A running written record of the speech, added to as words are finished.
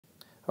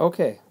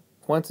Okay,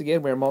 once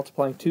again we're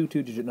multiplying two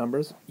two-digit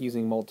numbers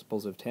using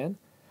multiples of 10.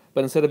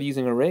 But instead of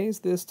using arrays,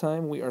 this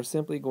time we are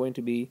simply going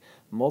to be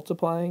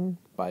multiplying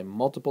by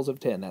multiples of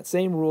 10. That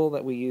same rule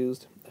that we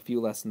used a few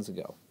lessons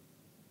ago.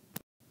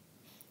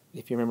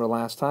 If you remember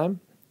last time,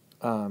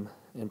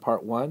 in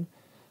part 1,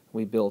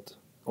 we built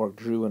or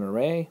drew an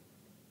array.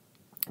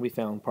 We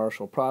found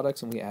partial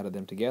products and we added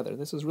them together.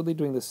 This is really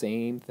doing the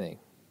same thing,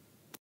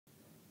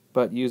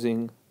 but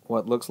using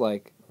what looks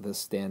like the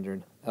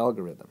standard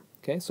algorithm.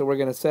 Okay, so we're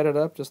going to set it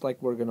up just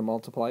like we're going to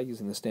multiply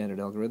using the standard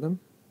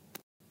algorithm.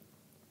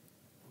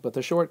 But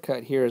the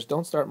shortcut here is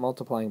don't start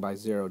multiplying by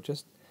 0.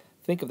 Just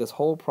think of this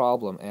whole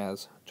problem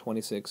as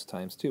 26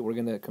 times 2. We're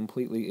going to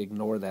completely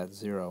ignore that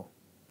 0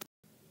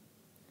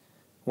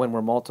 when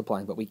we're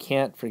multiplying, but we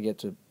can't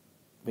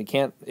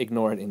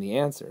ignore it in the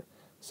answer.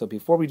 So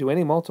before we do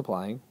any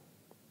multiplying,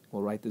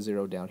 we'll write the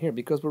 0 down here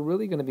because we're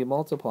really going to be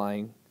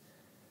multiplying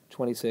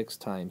 26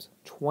 times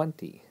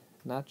 20,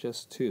 not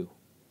just 2.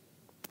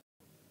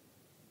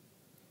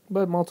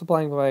 But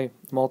multiplying by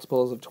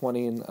multiples of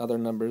 20 and other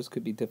numbers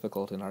could be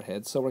difficult in our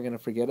heads, so we're going to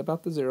forget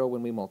about the 0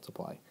 when we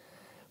multiply.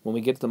 When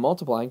we get to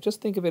multiplying, just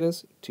think of it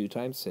as 2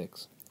 times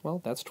 6. Well,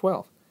 that's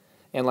 12.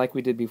 And like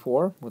we did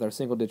before with our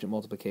single-digit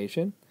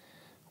multiplication,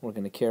 we're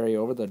going to carry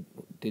over the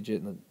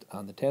digit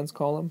on the tens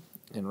column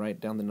and write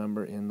down the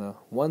number in the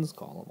ones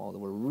column, although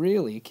we're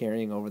really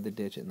carrying over the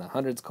digit in the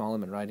hundreds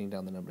column and writing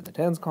down the number in the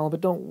tens column, but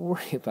don't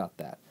worry about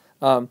that.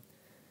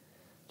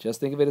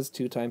 Just think of it as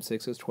 2 times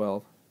 6 is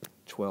 12.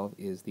 12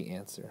 is the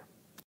answer.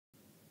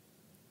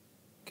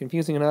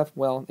 Confusing enough?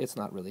 Well, it's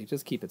not really.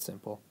 Just keep it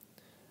simple.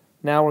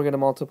 Now we're going to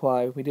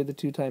multiply. We did the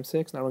 2 times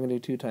 6. Now we're going to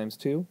do 2 times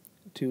 2.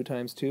 2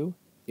 times 2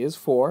 is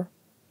 4,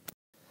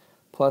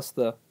 plus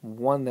the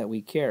 1 that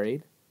we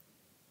carried.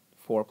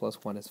 4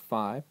 plus 1 is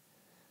 5.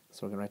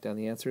 So we're going to write down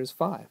the answer is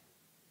 5.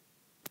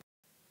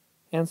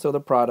 And so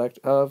the product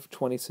of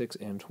 26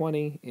 and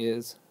 20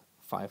 is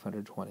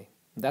 520.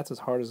 That's as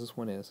hard as this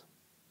one is.